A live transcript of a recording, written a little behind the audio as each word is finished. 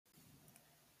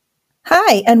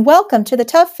Hi, and welcome to the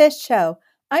Tough Fish Show.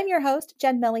 I'm your host,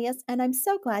 Jen Melius, and I'm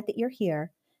so glad that you're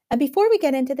here. And before we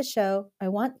get into the show, I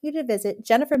want you to visit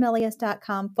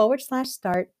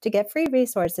jennifermelius.com/start to get free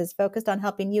resources focused on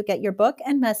helping you get your book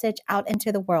and message out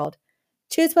into the world.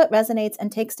 Choose what resonates and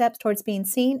take steps towards being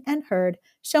seen and heard,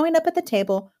 showing up at the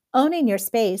table, owning your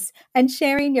space, and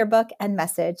sharing your book and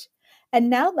message. And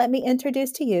now let me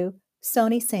introduce to you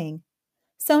Sonee Singh.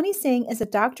 Sonee Singh is a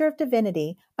doctor of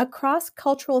divinity, a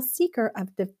cross-cultural seeker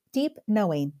of the deep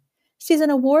knowing. She's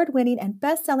an award-winning and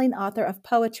best-selling author of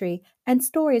poetry and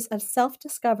stories of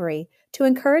self-discovery to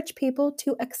encourage people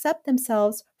to accept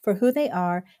themselves for who they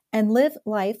are and live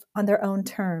life on their own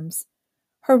terms.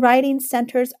 Her writing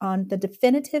centers on the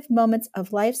definitive moments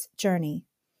of life's journey.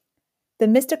 The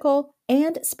mystical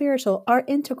and spiritual are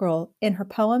integral in her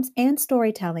poems and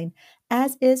storytelling,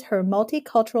 as is her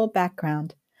multicultural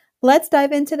background. Let's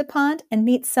dive into the pond and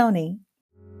meet Sonee.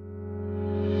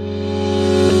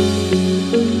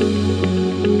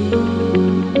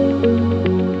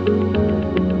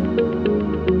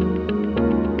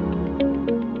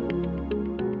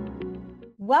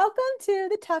 Welcome to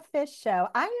the Tough Fish Show.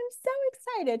 I am so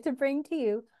excited to bring to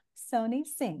you Sonee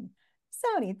Singh.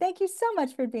 Sonee, thank you so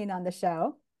much for being on the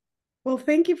show. Well,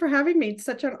 thank you for having me. It's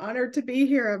such an honor to be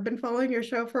here. I've been following your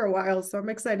show for a while, so I'm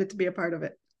excited to be a part of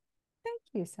it. Thank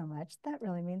you so much. That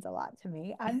really means a lot to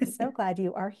me. I'm so glad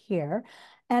you are here.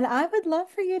 And I would love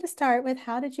for you to start with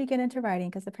how did you get into writing?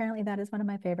 Because apparently that is one of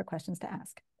my favorite questions to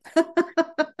ask.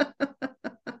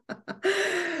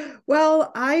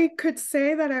 Well, I could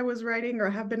say that I was writing or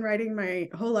have been writing my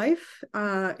whole life.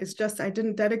 It's just I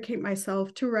didn't dedicate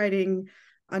myself to writing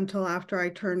until after I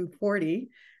turned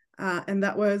 40. And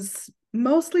that was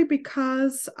mostly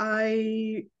because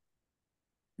I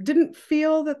didn't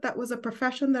feel that that was a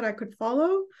profession that I could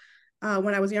follow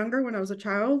when I was younger, when I was a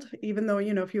child, even though,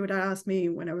 if you would ask me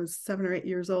when I was 7 or 8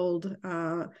 years old,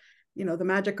 the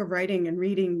magic of writing and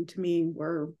reading to me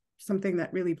were something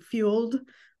that really fueled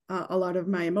a lot of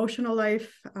my emotional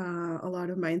life, a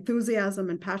lot of my enthusiasm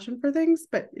and passion for things,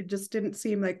 but it just didn't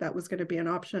seem like that was going to be an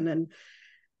option. And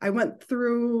I went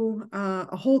through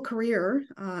a whole career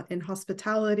in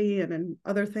hospitality and in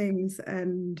other things,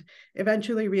 and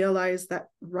eventually realized that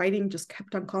writing just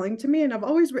kept on calling to me. And I've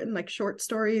always written like short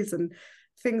stories and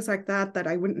things like that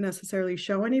I wouldn't necessarily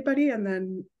show anybody. And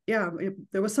then,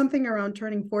 there was something around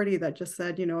turning 40 that just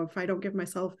said, if I don't give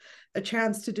myself a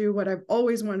chance to do what I've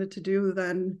always wanted to do,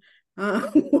 then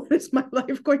what is my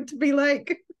life going to be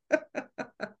like?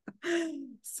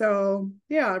 So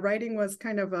yeah, writing was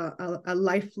kind of a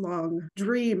lifelong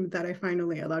dream that I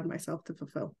finally allowed myself to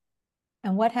fulfill.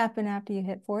 And what happened after you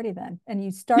hit 40 then? And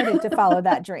you started to follow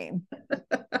that dream.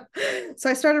 So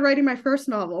I started writing my first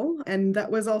novel, and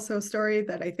that was also a story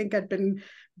that I think had been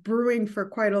brewing for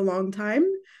quite a long time.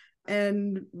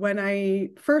 And when I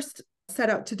first set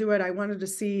out to do it, I wanted to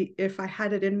see if I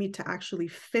had it in me to actually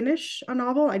finish a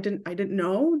novel. I didn't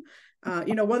know.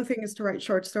 One thing is to write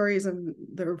short stories and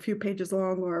they're a few pages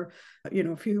long, or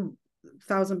a few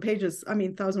thousand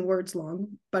words long.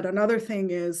 But another thing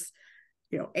is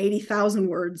 80,000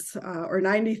 words or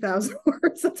 90,000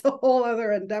 words. That's a whole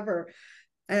other endeavor.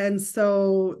 And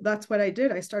so that's what I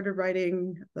did. I started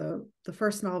writing the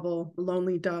first novel,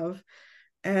 Lonely Dove,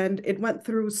 and it went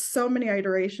through so many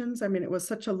iterations. I mean, it was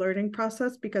such a learning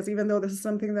process, because even though this is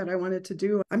something that I wanted to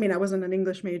do, I mean, I wasn't an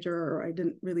English major, or I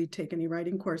didn't really take any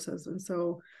writing courses. And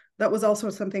so that was also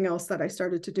something else that I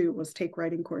started to do, was take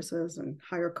writing courses and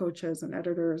hire coaches and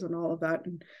editors and all of that.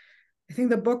 And I think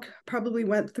the book probably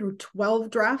went through 12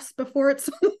 drafts before it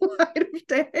saw the light of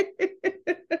day.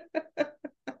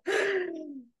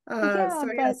 Yeah, So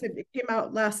but yes, it came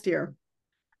out last year.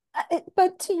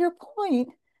 but to your point,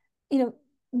 you know,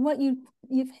 what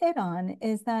you've hit on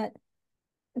is that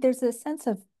there's a sense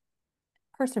of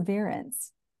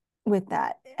perseverance with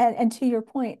that. And to your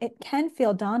point, it can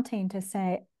feel daunting to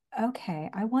say, okay,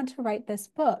 I want to write this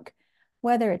book,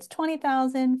 whether it's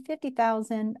 20,000,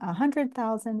 50,000,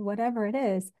 100,000, whatever it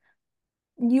is.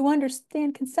 You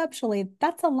understand conceptually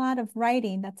that's a lot of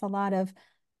writing, that's a lot of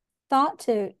thought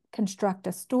to construct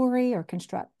a story or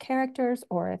construct characters,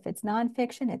 or if it's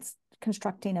nonfiction, it's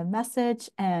constructing a message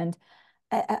and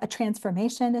a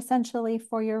transformation essentially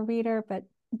for your reader. But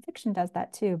fiction does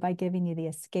that too by giving you the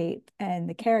escape and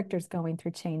the characters going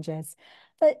through changes.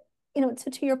 But, so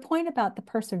to your point about the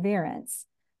perseverance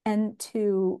and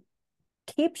to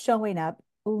keep showing up,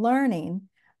 learning,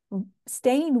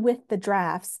 staying with the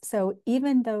drafts. So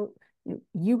even though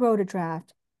you wrote a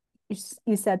draft,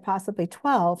 you said possibly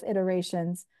 12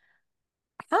 iterations.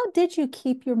 How did you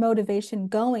keep your motivation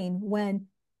going when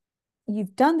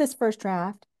you've done this first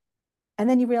draft And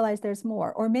then you realize there's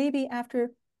more. Or maybe after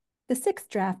the sixth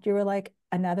draft, you were like,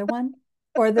 another one?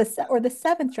 Or the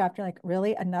seventh draft, you're like,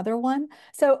 really? Another one?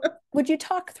 So would you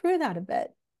talk through that a bit?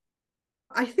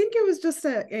 I think it was just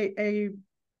a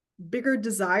bigger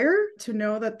desire to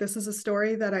know that this is a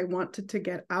story that I wanted to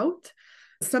get out.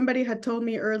 Somebody had told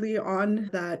me early on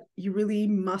that you really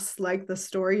must like the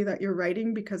story that you're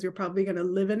writing because you're probably going to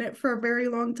live in it for a very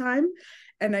long time.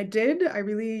 And I did. I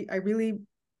really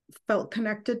felt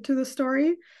connected to the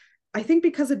story. I think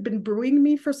because it'd been brewing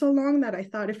me for so long that I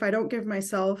thought if I don't give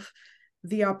myself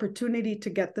the opportunity to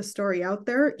get the story out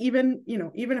there, even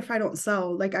if I don't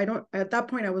sell, like I don't, at that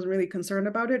point I wasn't really concerned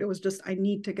about it. It was just I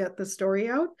need to get the story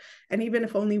out, and even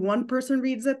if only one person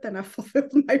reads it, then I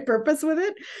fulfilled my purpose with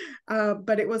it.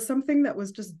 But it was something that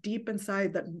was just deep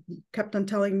inside that kept on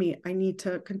telling me I need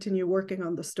to continue working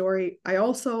on the story. I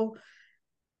also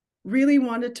really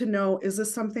wanted to know, is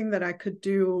this something that I could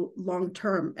do long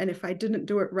term? And if I didn't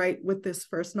do it right with this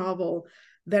first novel,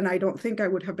 then I don't think I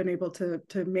would have been able to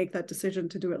make that decision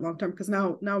to do it long term, because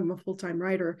now I'm a full-time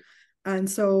writer. And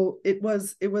so it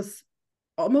was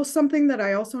almost something that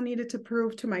I also needed to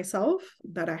prove to myself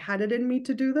that I had it in me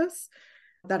to do this,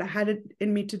 that I had it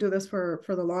in me to do this for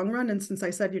the long run. And since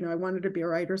I said, I wanted to be a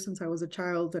writer since I was a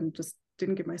child and just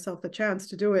didn't give myself the chance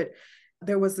to do it,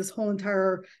 there was this whole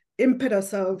entire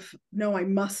impetus of, no, I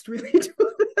must really do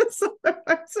this.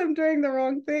 Otherwise I'm doing the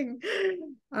wrong thing.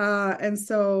 And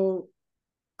so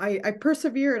I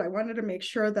persevered. I wanted to make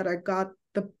sure that I got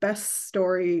the best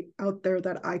story out there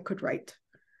that I could write.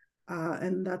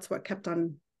 And that's what kept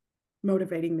on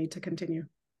motivating me to continue.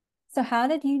 So how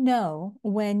did you know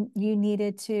when you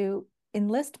needed to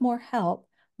enlist more help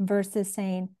versus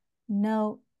saying,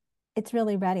 no, it's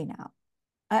really ready now?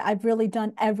 I've really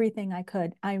done everything I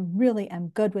could. I really am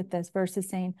good with this versus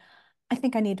saying, I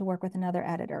think I need to work with another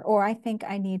editor, or I think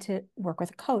I need to work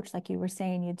with a coach, like you were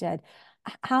saying you did.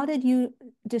 How did you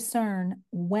discern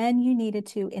when you needed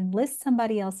to enlist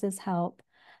somebody else's help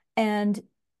and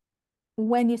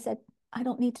when you said, I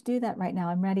don't need to do that right now.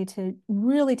 I'm ready to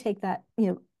really take that,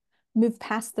 move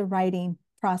past the writing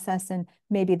process, and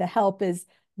maybe the help is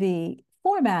the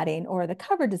formatting or the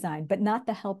cover design, but not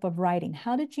the help of writing.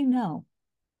 How did you know?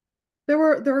 There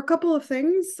were a couple of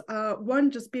things.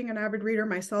 One, just being an avid reader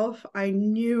myself, I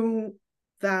knew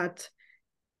that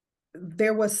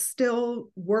there was still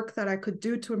work that I could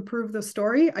do to improve the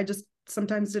story. I just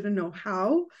sometimes didn't know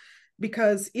how,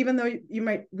 because even though you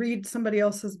might read somebody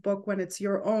else's book when it's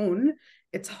your own,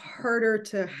 it's harder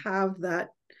to have that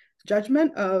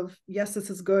judgment of, yes, this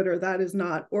is good or that is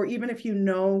not. Or even if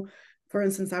for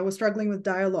instance, I was struggling with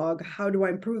dialogue, how do I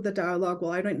improve the dialogue?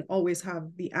 Well, I don't always have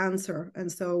the answer.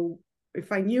 And so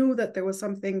if I knew that there was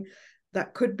something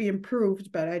that could be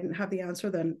improved, but I didn't have the answer,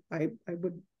 then I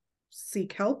would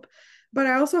seek help. But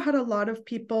I also had a lot of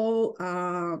people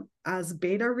as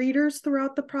beta readers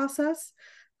throughout the process.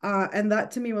 And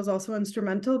that to me was also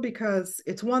instrumental, because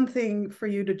it's one thing for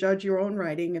you to judge your own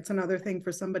writing. It's another thing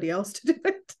for somebody else to do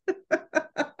it.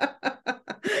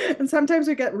 And sometimes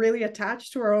we get really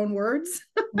attached to our own words,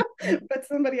 but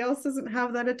somebody else doesn't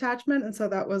have that attachment. And so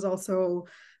that was also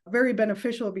very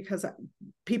beneficial, because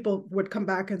people would come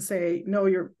back and say, no,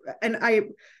 and I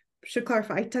should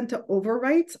clarify, I tend to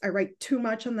overwrite. I write too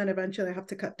much and then eventually I have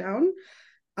to cut down.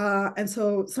 And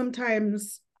so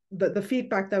sometimes the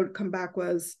feedback that would come back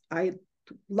was, I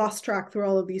lost track through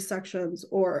all of these sections,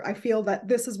 or I feel that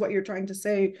this is what you're trying to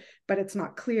say, but it's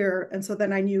not clear. And so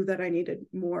then I knew that I needed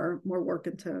more work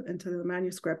into the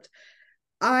manuscript.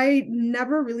 I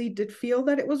never really did feel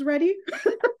that it was ready.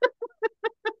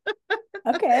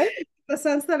 Okay. The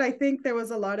sense that I think there was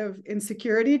a lot of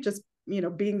insecurity, just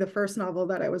being the first novel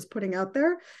that I was putting out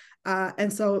there.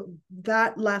 And so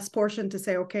that last portion to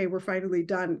say, okay, we're finally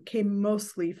done, came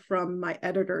mostly from my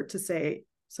editor to say,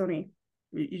 Sonee,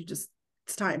 it's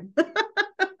time.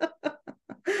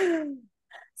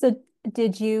 So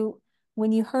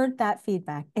when you heard that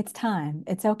feedback, it's time,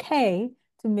 it's okay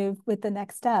to move with the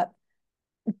next step.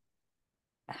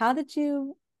 How did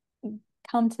you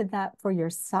come to that for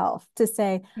yourself to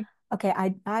say, okay,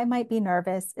 I might be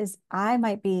nervous, I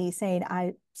might be saying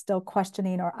I'm still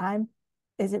questioning, or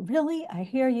is it really? I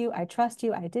hear you, I trust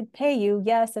you, I did pay you,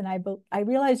 yes, and I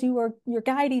realize you're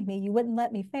guiding me, you wouldn't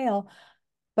let me fail,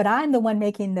 but I'm the one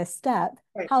making this step.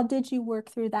 Right. How did you work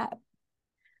through that? I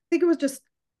think it was just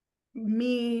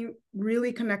me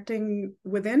really connecting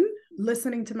within,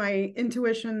 listening to my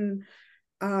intuition,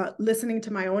 listening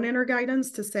to my own inner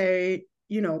guidance to say,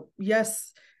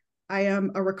 yes, I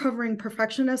am a recovering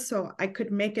perfectionist, so I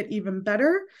could make it even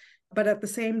better. But at the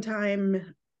same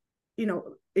time,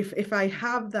 if I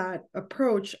have that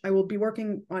approach, I will be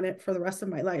working on it for the rest of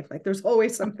my life. Like there's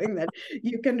always something that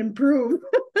you can improve.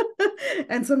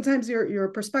 And sometimes your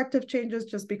perspective changes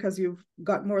just because you've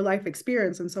got more life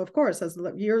experience. And so of course, as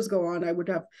the years go on, I would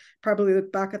have probably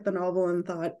looked back at the novel and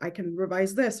thought, I can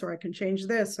revise this, or I can change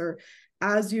this. Or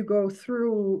as you go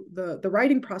through the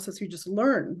writing process, you just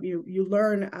learn. You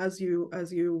learn as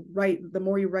you write. The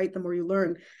more you write, the more you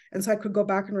learn. And so I could go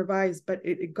back and revise, but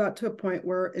it got to a point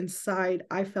where inside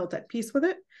I felt at peace with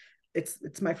it.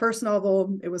 It's my first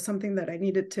novel. It was something that I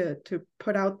needed to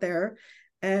put out there.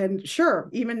 And sure,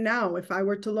 even now, if I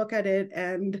were to look at it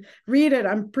and read it,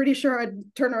 I'm pretty sure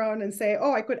I'd turn around and say,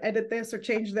 oh, I could edit this or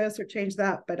change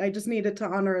that. But I just needed to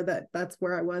honor that that's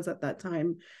where I was at that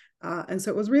time. And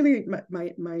so it was really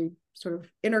my sort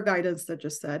of inner guidance that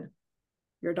just said,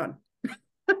 you're done.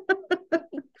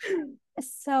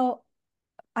 So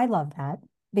I love that,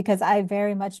 because I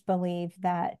very much believe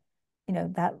that,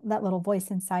 that little voice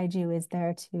inside you is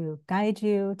there to guide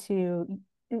you to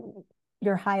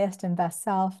your highest and best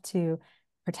self, to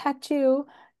protect you,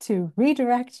 to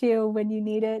redirect you when you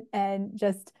need it, and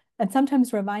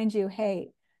sometimes remind you, hey,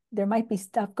 there might be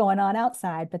stuff going on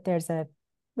outside, but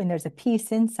when there's a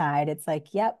peace inside, it's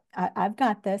like, yep, I've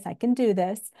got this, I can do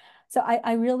this. So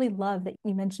I really love that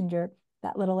you mentioned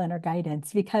that little inner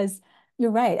guidance, because you're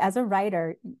right. As a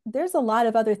writer, there's a lot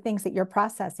of other things that you're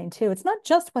processing too. It's not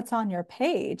just what's on your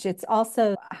page. It's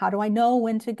also, how do I know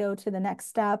when to go to the next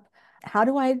step? How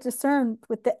do I discern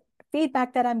with the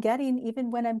feedback that I'm getting, even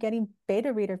when I'm getting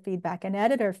beta reader feedback and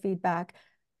editor feedback?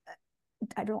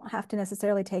 I don't have to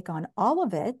necessarily take on all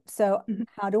of it. So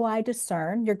how do I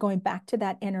discern? You're going back to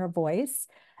that inner voice,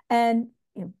 and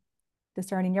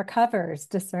discerning your covers,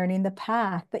 discerning the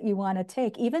path that you want to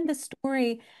take. Even the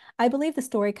story, I believe the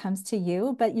story comes to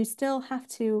you, but you still have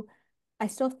to, I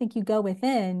still think you go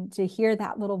within to hear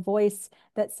that little voice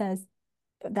that says,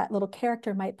 that little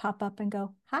character might pop up and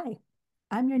go, hi,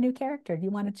 I'm your new character. Do you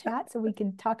want to chat so we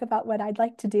can talk about what I'd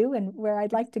like to do and where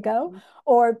I'd like to go?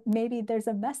 Or maybe there's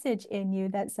a message in you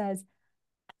that says,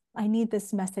 I need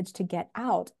this message to get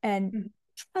out. And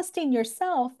trusting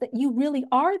yourself that you really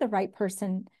are the right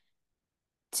person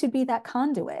to be that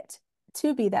conduit,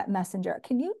 to be that messenger.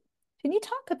 Can you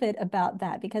talk a bit about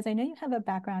that? Because I know you have a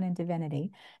background in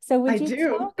divinity. So I would you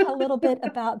do. talk a little bit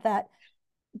about that,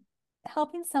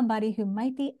 helping somebody who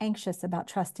might be anxious about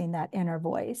trusting that inner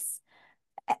voice?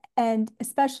 And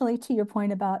especially to your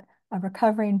point about a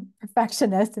recovering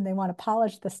perfectionist, and they want to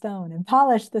polish the stone and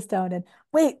polish the stone, and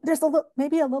wait, there's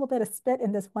maybe a little bit of spit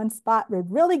in this one spot. We'd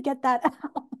really get that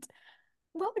out.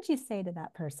 What would you say to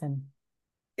that person?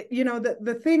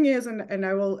 The thing is, and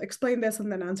I will explain this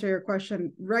and then answer your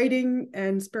question, writing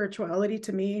and spirituality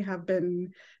to me have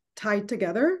been tied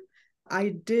together. I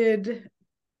did,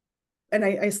 and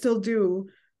I still do,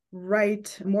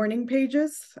 write morning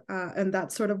pages, and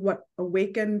that's sort of what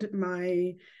awakened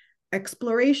my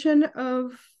exploration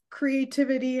of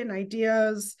creativity and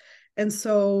ideas. And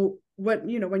so when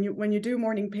you do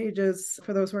morning pages,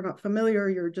 for those who are not familiar,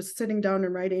 you're just sitting down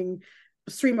and writing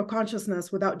a stream of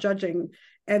consciousness without judging.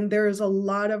 And there's a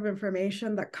lot of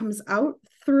information that comes out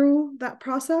through that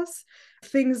process,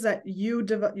 things that you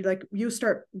develop, like you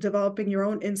start developing your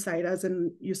own insight, as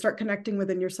in you start connecting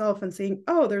within yourself and seeing,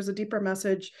 oh, there's a deeper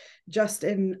message just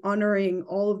in honoring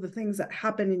all of the things that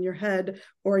happen in your head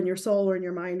or in your soul or in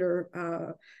your mind,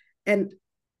 or and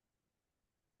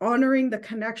honoring the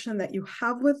connection that you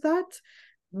have with that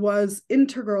was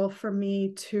integral for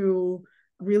me to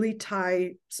really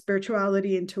tie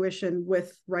spirituality, intuition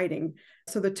with writing.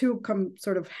 So the two come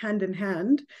sort of hand in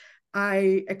hand.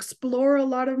 I explore a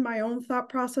lot of my own thought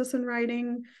process in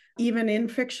writing, even in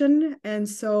fiction. And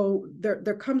so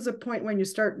there comes a point when you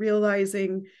start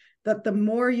realizing that the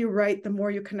more you write, the more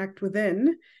you connect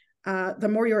within, the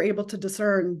more you're able to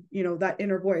discern, that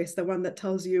inner voice, the one that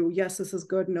tells you, yes, this is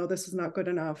good. No, this is not good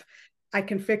enough. I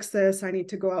can fix this. I need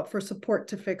to go out for support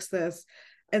to fix this.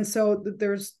 And so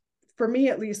for me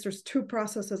at least, there's two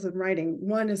processes in writing.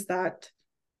 One is that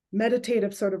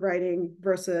meditative sort of writing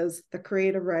versus the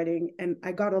creative writing. And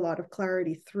I got a lot of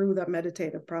clarity through that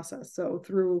meditative process. So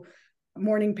through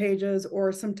morning pages,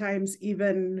 or sometimes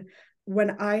even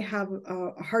when I have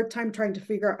a hard time trying to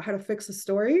figure out how to fix a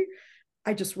story,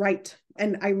 I just write.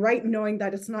 And I write knowing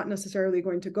that it's not necessarily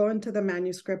going to go into the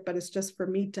manuscript, but it's just for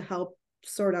me to help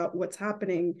sort out what's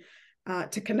happening,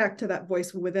 to connect to that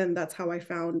voice within. That's how I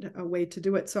found a way to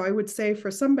do it. So I would say for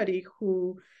somebody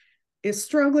who is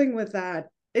struggling with that,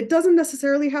 it doesn't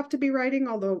necessarily have to be writing,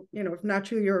 although, if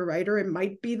naturally you're a writer, it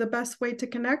might be the best way to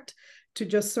connect, to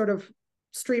just sort of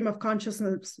stream of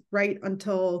consciousness, write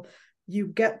until you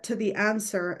get to the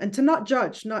answer, and to not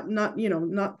judge,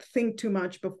 not think too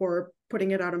much before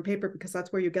putting it out on paper, because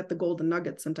that's where you get the golden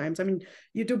nuggets sometimes. I mean,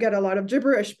 you do get a lot of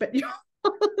gibberish, but you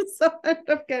also end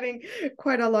up getting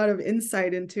quite a lot of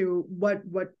insight into what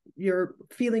you're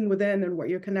feeling within, and what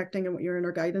you're connecting, and what your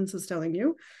inner guidance is telling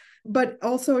you. But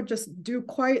also just do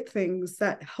quiet things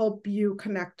that help you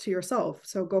connect to yourself.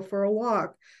 So go for a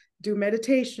walk, do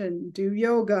meditation, do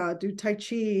yoga, do tai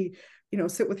chi,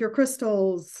 sit with your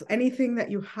crystals. Anything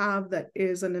that you have that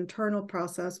is an internal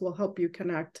process will help you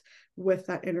connect with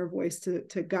that inner voice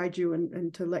to guide you,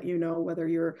 and to let you know whether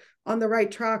you're on the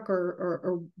right track,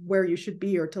 or where you should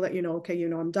be, or to let you know, okay,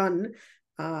 I'm done.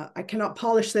 I cannot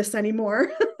polish this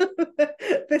anymore.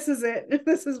 This is it.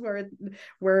 This is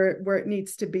where it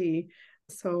needs to be.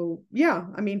 So yeah,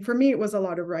 I mean, for me, it was a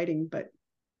lot of writing, but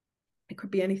it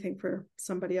could be anything for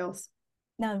somebody else.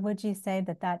 Now, would you say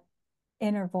that that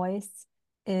inner voice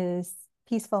is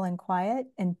peaceful and quiet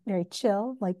and very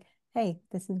chill, like, hey,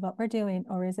 this is what we're doing?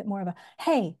 Or is it more of a,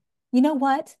 hey, you know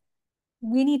what?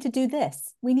 We need to do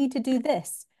this. We need to do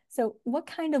this. So what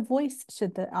kind of voice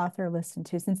should the author listen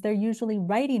to? Since they're usually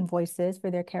writing voices for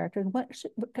their characters,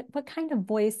 what kind of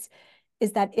voice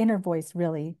is that inner voice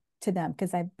really to them?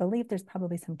 Because I believe there's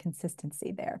probably some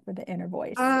consistency there for the inner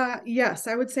voice. Yes,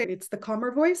 I would say it's the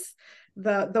calmer voice,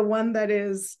 the one that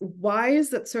is wise,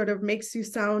 that sort of makes you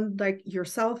sound like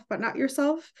yourself, but not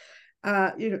yourself.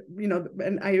 And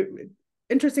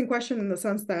interesting question in the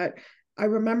sense that I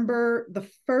remember the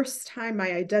first time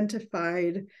I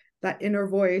identified that inner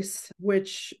voice,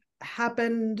 which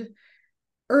happened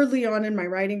early on in my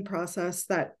writing process,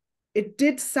 that it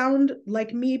did sound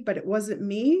like me, but it wasn't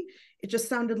me. It just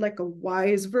sounded like a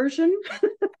wise version.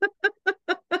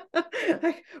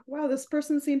 Like, wow, this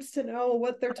person seems to know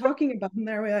what they're talking about. And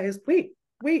there I realized,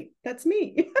 wait, that's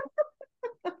me.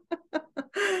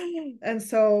 And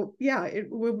so, yeah, it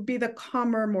would be the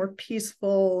calmer, more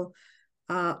peaceful,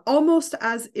 almost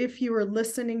as if you were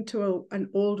listening to an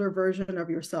older version of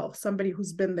yourself, somebody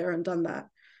who's been there and done that.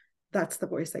 That's the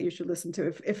voice that you should listen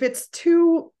to. If it's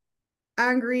too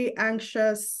angry,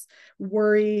 anxious,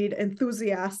 worried,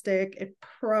 enthusiastic, it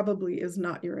probably is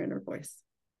not your inner voice.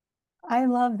 I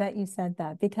love that you said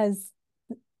that, because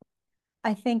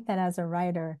I think that as a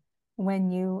writer, when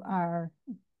you are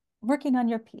working on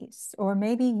your piece, or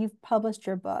maybe you've published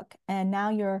your book and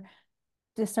now you're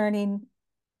discerning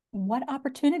what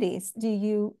opportunities do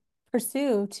you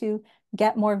pursue to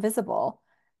get more visible,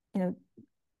 you know,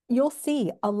 you'll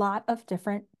see a lot of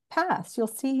different paths. You'll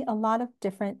see a lot of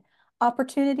different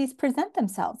opportunities present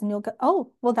themselves, and you'll go,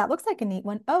 oh, well, that looks like a neat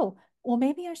one. Oh, well,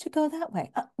 maybe I should go that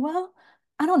way. Well,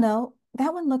 I don't know.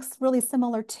 That one looks really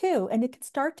similar too. And it can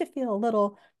start to feel a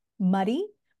little muddy,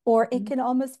 or it can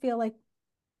almost feel like,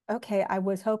 okay, I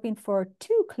was hoping for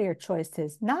two clear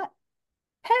choices, not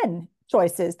 10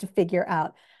 choices to figure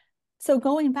out. So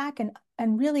going back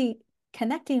and really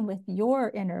connecting with your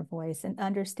inner voice and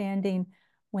understanding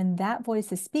when that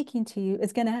voice is speaking to you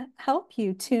is going to help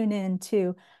you tune in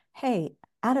to, hey,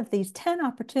 out of these 10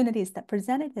 opportunities that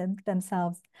presented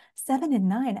themselves, 7 and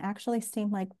 9 actually seem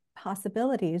like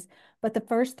possibilities. But the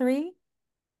first three,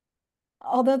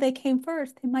 although they came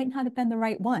first, they might not have been the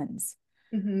right ones.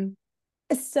 Mm-hmm.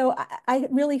 So I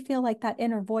really feel like that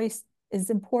inner voice is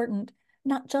important,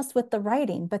 not just with the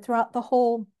writing, but throughout the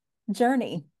whole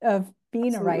journey of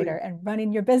being a writer Absolutely. and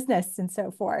running your business and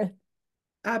so forth.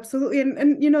 Absolutely.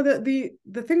 And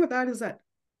the thing with that is that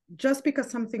just because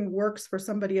something works for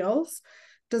somebody else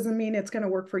doesn't mean it's going to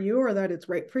work for you, or that it's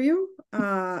right for you.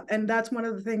 And that's one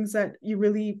of the things that you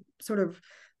really sort of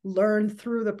learn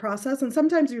through the process. And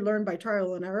sometimes you learn by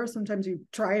trial and error. Sometimes you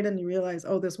try it and you realize,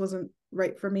 oh, this wasn't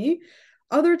right for me.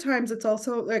 Other times it's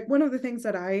also like, one of the things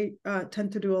that I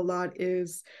tend to do a lot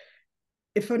is,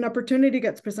 if an opportunity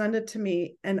gets presented to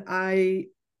me and I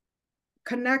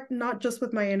connect not just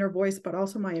with my inner voice, but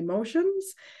also my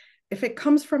emotions, if it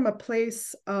comes from a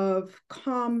place of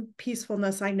calm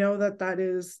peacefulness, I know that that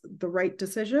is the right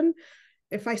decision.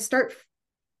 If I start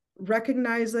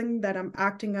recognizing that I'm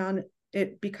acting on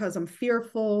it because I'm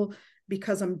fearful,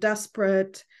 because I'm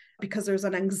desperate, because there's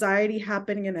an anxiety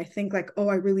happening, and I think like, oh,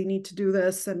 I really need to do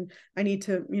this, and I need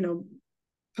to,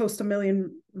 post a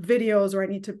million videos, or I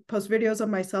need to post videos of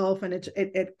myself, and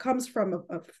it comes from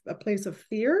a place of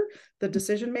fear, the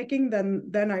decision making,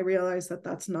 then I realize that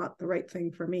that's not the right thing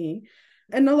for me.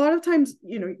 And a lot of times,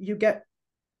 you get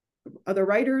other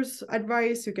writers'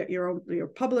 advice, you get your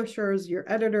publishers, your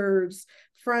editors,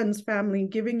 friends, family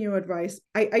giving you advice.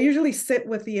 I usually sit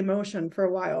with the emotion for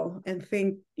a while and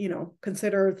think,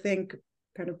 consider, think,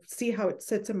 kind of see how it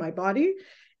sits in my body.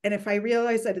 And if I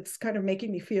realize that it's kind of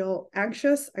making me feel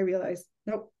anxious, I realize,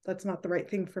 nope, that's not the right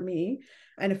thing for me.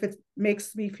 And if it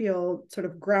makes me feel sort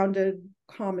of grounded,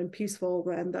 calm, and peaceful,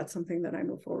 then that's something that I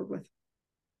move forward with.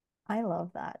 I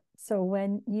love that. So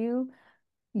when you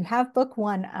have book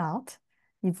one out,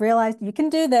 you've realized you can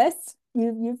do this.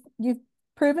 You've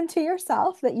proven to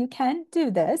yourself that you can do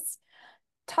this.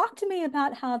 Talk to me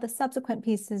about how the subsequent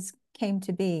pieces came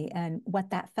to be and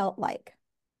what that felt like.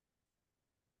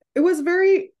 It was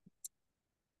very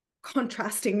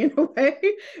contrasting in a way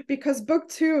because book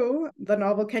two, the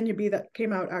novel Can You Be, that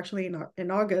came out actually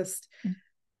in August,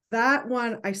 that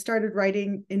one I started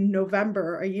writing in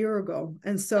November a year ago.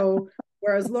 And so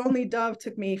whereas Lonely Dove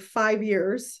took me 5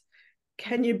 years,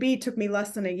 Can You Be took me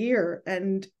less than a year.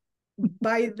 And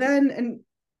by then, and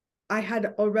I had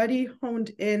already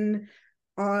honed in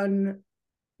on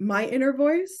my inner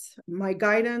voice, my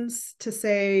guidance to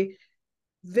say,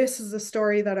 this is the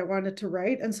story that I wanted to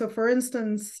write. And so, for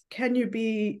instance, Can You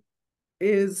Be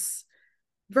is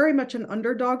very much an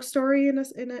underdog story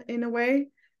in a way.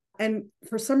 And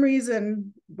for some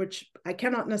reason, which I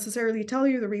cannot necessarily tell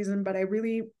you the reason, but I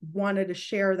really wanted to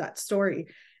share that story.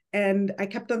 And I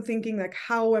kept on thinking, like,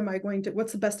 how am I going to,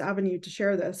 what's the best avenue to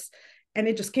share this? And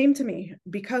it just came to me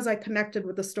because I connected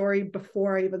with the story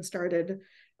before I even started,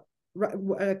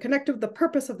 connected with the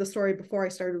purpose of the story before I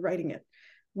started writing it.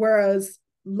 Whereas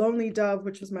Lonely Dove,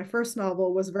 which was my first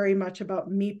novel, was very much about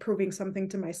me proving something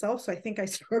to myself. So I think I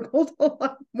struggled a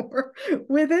lot more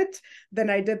with it than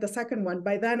I did the second one.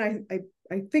 By then,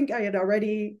 I think I had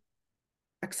already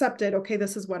accepted, okay,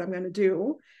 this is what I'm going to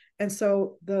do. And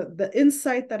so the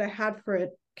insight that I had for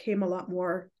it came a lot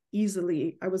more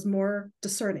easily. I was more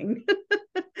discerning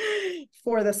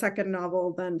for the second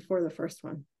novel than for the first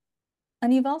one.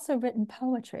 And you've also written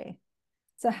poetry.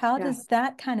 So how does Yes.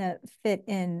 that kind of fit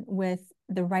in with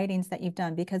the writings that you've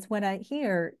done? Because what I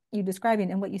hear you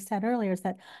describing and what you said earlier is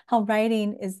that how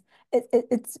writing is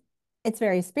it's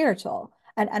very spiritual.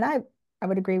 And I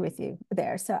would agree with you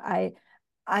there. So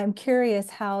I'm curious,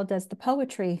 how does the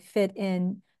poetry fit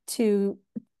into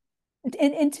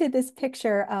this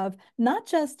picture of not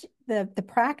just the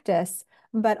practice,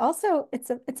 but also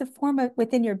it's a form of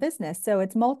within your business. So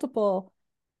it's multiple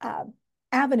uh,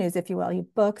 avenues, if you will, you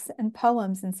books and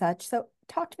poems and such. So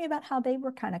talk to me about how they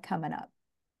were kind of coming up.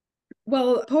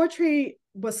 Well, poetry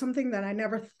was something that I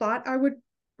never thought I would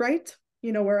write,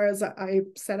 whereas I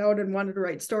set out and wanted to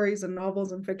write stories and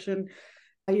novels and fiction.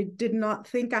 I did not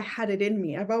think I had it in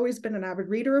me. I've always been an avid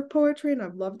reader of poetry and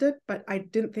I've loved it, but I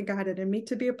didn't think I had it in me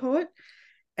to be a poet.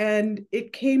 And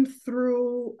it came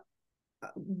through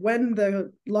when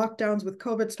the lockdowns with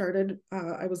COVID started.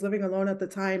 I was living alone at the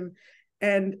time.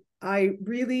 And I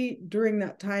really, during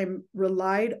that time,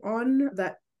 relied on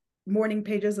that morning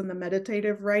pages and the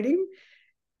meditative writing.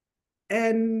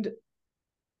 And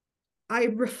I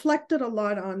reflected a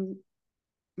lot on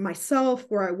myself,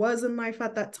 where I was in life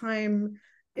at that time.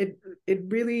 It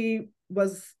really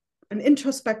was an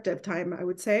introspective time, I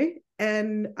would say.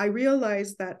 And I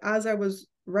realized that as I was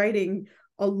writing,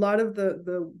 a lot of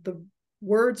the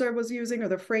words I was using or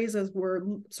the phrases were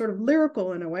sort of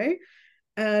lyrical in a way.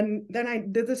 And then I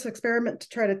did this experiment to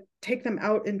try to take them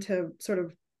out into sort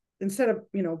of, instead of,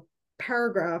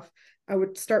 paragraph, I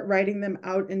would start writing them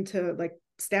out into like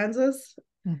stanzas.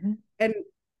 Mhm. And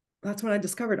that's when I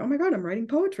discovered, oh my God, I'm writing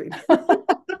poetry.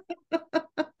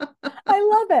 I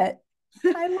love it.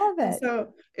 I love And it.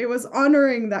 so it was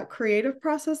honoring that creative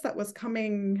process that was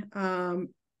coming,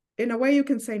 in a way you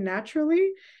can say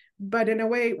naturally, but in a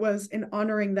way it was in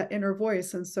honoring that inner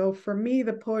voice. And so for me,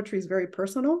 the poetry is very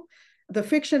personal. The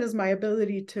fiction is my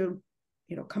ability to,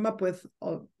 come up with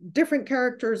different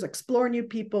characters, explore new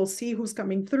people, see who's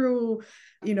coming through,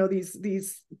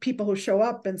 these people who show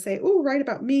up and say, oh, write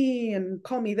about me and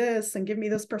call me this and give me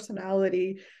this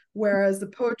personality. Whereas the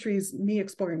poetry is me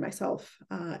exploring myself,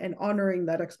 and honoring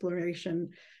that exploration.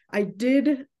 I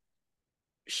did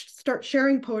start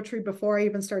sharing poetry before I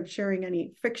even started sharing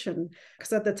any fiction,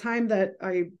 because at the time that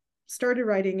I started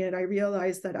writing it, I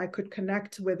realized that I could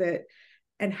connect with it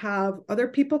and have other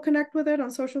people connect with it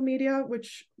on social media,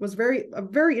 which was a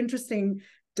very interesting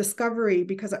discovery,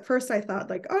 because at first I thought,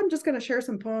 like, oh, I'm just going to share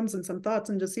some poems and some thoughts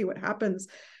and just see what happens.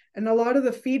 And a lot of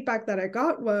the feedback that I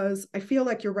got was, I feel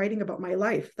like you're writing about my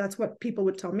life. That's what people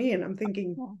would tell me. And I'm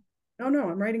thinking, no,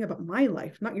 I'm writing about my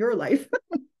life, not your life.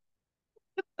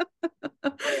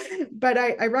 But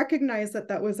I recognize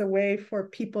that was a way for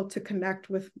people to connect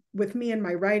with me and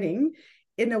my writing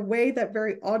in a way that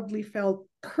very oddly felt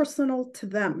personal to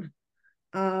them.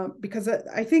 Because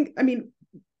I think, I mean,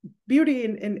 beauty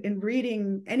in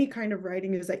reading any kind of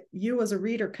writing is that you as a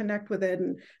reader connect with it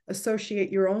and associate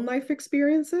your own life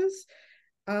experiences.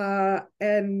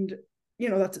 And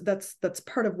that's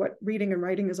part of what reading and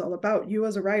writing is all about. You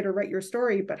as a writer write your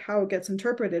story, but how it gets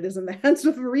interpreted is in the hands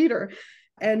of the reader.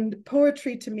 And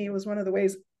poetry to me was one of the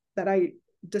ways that I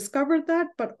discovered that,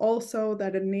 but also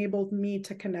that enabled me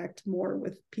to connect more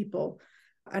with people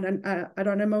at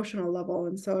an emotional level.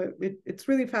 And so it's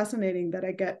really fascinating that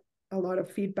I get a lot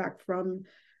of feedback from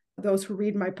those who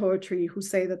read my poetry who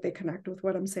say that they connect with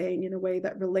what I'm saying in a way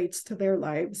that relates to their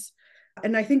lives.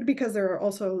 And I think because there are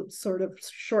also sort of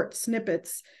short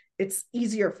snippets, it's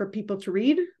easier for people to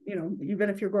read, even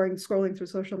if you're scrolling through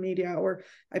social media, or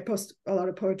I post a lot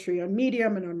of poetry on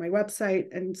Medium and on my website.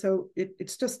 And so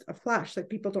it's just a flash that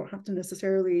people don't have to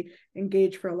necessarily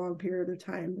engage for a long period of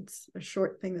time. It's a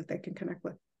short thing that they can connect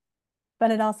with.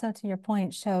 But it also, to your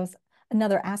point, shows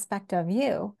another aspect of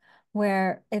you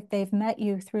where if they've met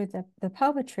you through the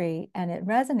poetry and it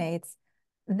resonates,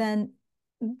 then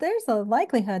there's a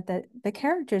likelihood that the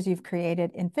characters you've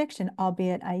created in fiction,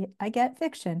 albeit I get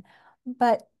fiction,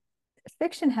 but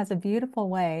fiction has a beautiful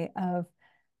way of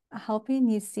helping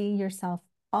you see yourself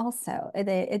also.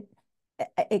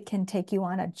 It can take you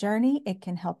on a journey. It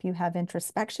can help you have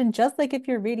introspection, just like if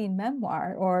you're reading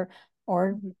memoir or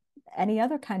Mhm. any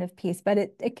other kind of piece, but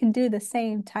it can do the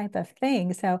same type of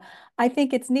thing. So I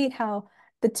think it's neat how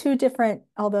the two different,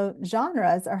 although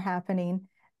genres are happening,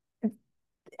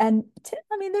 and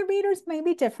I mean, the readers may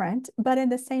be different, but in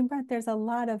the same breath, there's a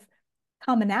lot of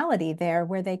commonality there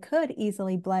where they could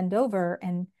easily blend over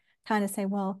and kind of say,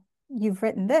 well, you've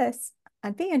written this.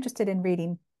 I'd be interested in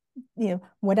reading,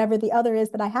 whatever the other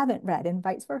is that I haven't read and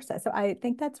vice versa. So I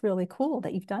think that's really cool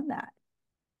that you've done that.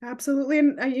 Absolutely.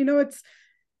 And, it's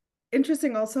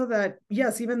interesting also that,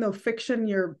 yes, even though fiction,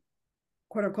 you're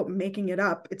quote unquote making it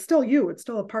up, it's still you, it's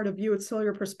still a part of you, it's still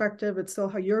your perspective, it's still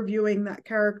how you're viewing that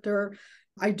character.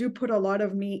 I do put a lot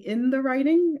of me in the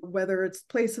writing, whether it's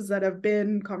places that have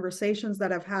been, conversations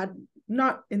that I've had,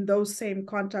 not in those same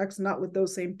contexts, not with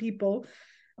those same people,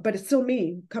 but it's still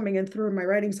me coming in through my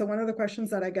writing. So one of the questions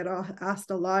that I get asked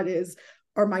a lot is,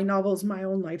 are my novels my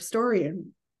own life story? And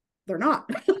they're not.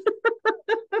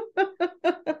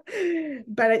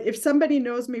 But if somebody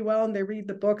knows me well and they read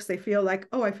the books, they feel like,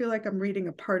 oh, I feel like I'm reading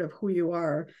a part of who you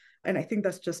are. And I think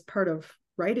that's just part of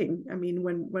writing. I mean,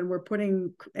 when we're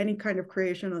putting any kind of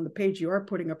creation on the page, you are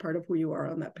putting a part of who you are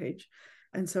on that page.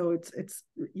 And so it's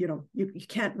you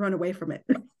can't run away from it.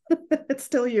 It's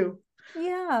still you.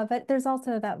 Yeah, but there's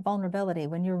also that vulnerability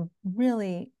when you're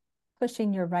really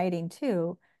pushing your writing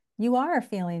too. You are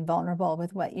feeling vulnerable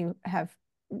with what you have,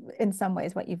 in some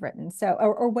ways, what you've written, so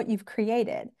or what you've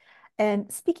created.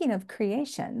 And speaking of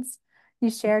creations,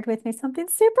 you shared with me something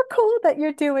super cool that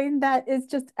you're doing that is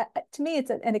just, to me,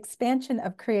 it's an expansion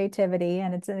of creativity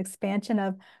and it's an expansion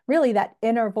of really that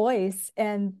inner voice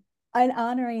and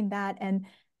honoring that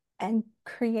and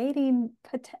creating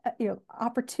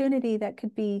opportunity that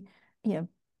could be you know,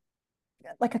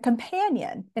 like a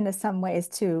companion in some ways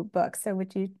to books. So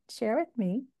would you share with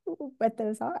me what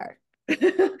those are?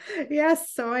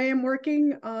 Yes, so I am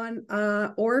working on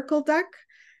Oracle deck.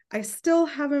 I still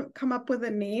haven't come up with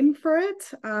a name for it.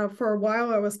 For a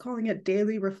while, I was calling it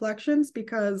Daily Reflections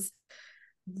because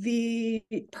the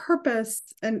purpose,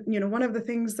 and one of the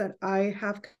things that I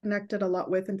have connected a lot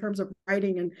with in terms of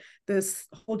writing and this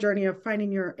whole journey of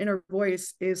finding your inner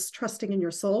voice, is trusting in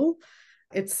your soul.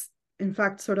 It's in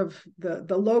fact sort of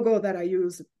the logo that I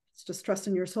use. It's just trust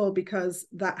in your soul, because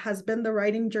that has been the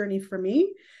writing journey for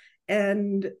me.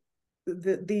 And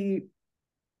the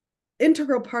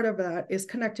integral part of that is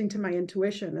connecting to my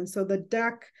intuition. And so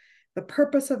the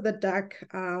purpose of the deck,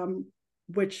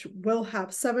 which will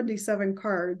have 77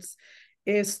 cards,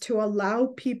 is to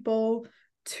allow people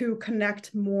to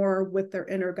connect more with their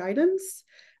inner guidance.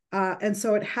 And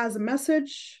so it has a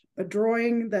message, a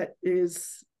drawing that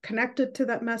is connected to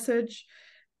that message,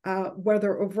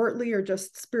 whether overtly or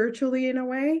just spiritually in a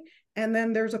way. And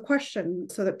then there's a question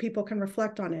so that people can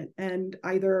reflect on it and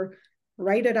either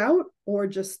write it out or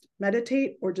just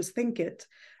meditate or just think it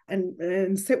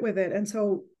and sit with it. And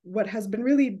so what has been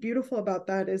really beautiful about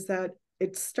that is that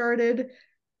it started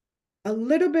a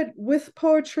little bit with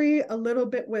poetry, a little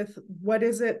bit with what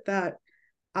is it that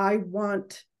I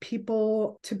want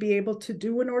people to be able to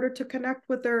do in order to connect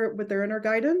with their inner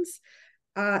guidance.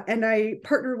 And I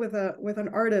partner with an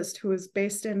artist who is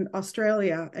based in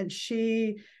Australia, and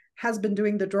she has been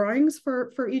doing the drawings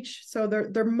for each. So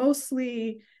they're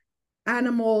mostly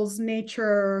animals,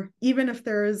 nature. Even if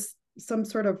there is some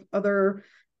sort of other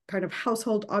kind of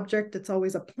household object, it's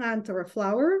always a plant or a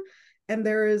flower. and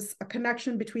there is a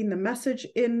connection between the message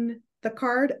in the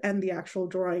card and the actual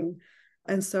drawing.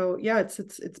 And so, yeah,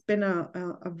 it's been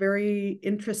a very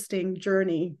interesting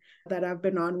journey that I've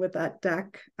been on with that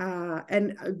deck,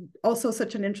 and also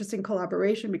such an interesting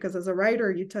collaboration, because as a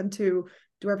writer, you tend to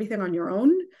do everything on your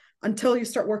own until you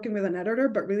start working with an editor.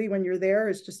 But really, when you're there,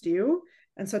 it's just you.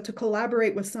 And so to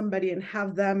collaborate with somebody and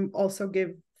have them also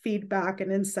give feedback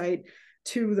and insight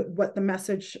to what the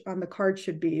message on the card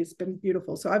should be has been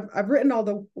beautiful. So I've written all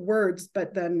the words,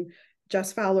 but then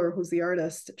Jess Fowler, who's the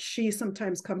artist, she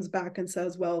sometimes comes back and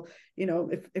says, well,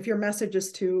 if your message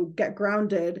is to get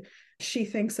grounded, she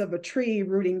thinks of a tree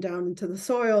rooting down into the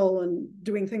soil and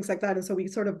doing things like that. And so we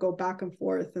sort of go back and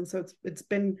forth. And so it's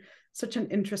been such an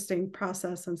interesting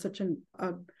process and such a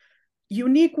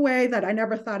unique way that I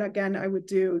never thought again I would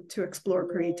do to explore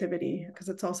creativity, because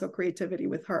it's also creativity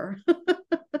with her.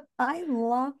 I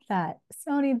love that.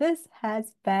 Sonee, this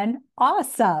has been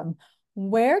awesome.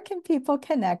 Where can people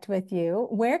connect with you?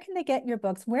 Where can they get your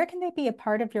books? Where can they be a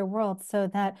part of your world so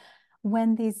that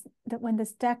when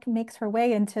this deck makes her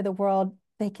way into the world,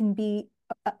 they can be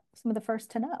some of the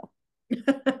first to know?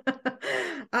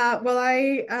 Well,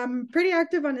 I am pretty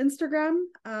active on Instagram.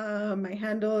 My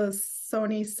handle is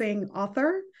Sonee Singh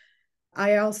Author.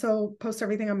 I also post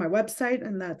everything on my website,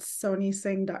 and that's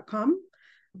soneesingh.com.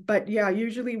 But yeah,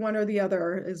 usually one or the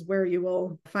other is where you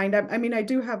will find out. I mean, I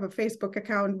do have a Facebook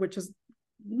account, which is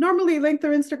normally linked to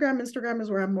Instagram. Instagram is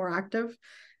where I'm more active.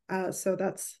 So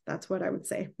that's what I would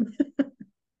say.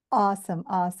 Awesome,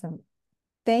 awesome.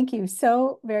 Thank you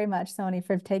so very much, Sonee,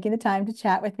 for taking the time to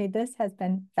chat with me. This has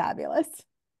been fabulous.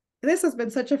 This has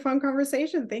been such a fun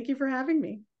conversation. Thank you for having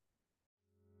me.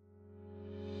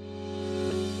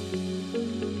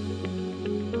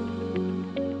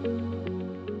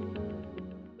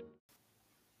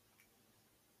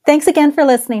 Thanks again for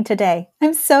listening today.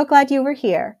 I'm so glad you were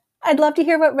here. I'd love to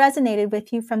hear what resonated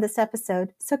with you from this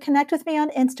episode, so connect with me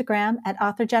on Instagram at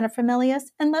author Jennifer Milius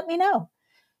and let me know.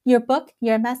 Your book,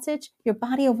 your message, your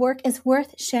body of work is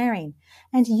worth sharing,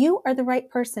 and you are the right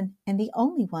person and the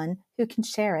only one who can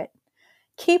share it.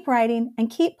 Keep writing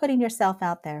and keep putting yourself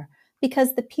out there,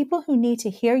 because the people who need to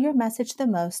hear your message the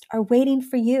most are waiting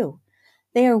for you.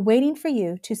 They are waiting for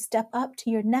you to step up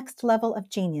to your next level of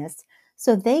genius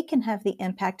so they can have the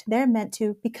impact they're meant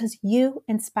to, because you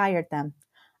inspired them.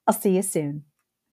 I'll see you soon.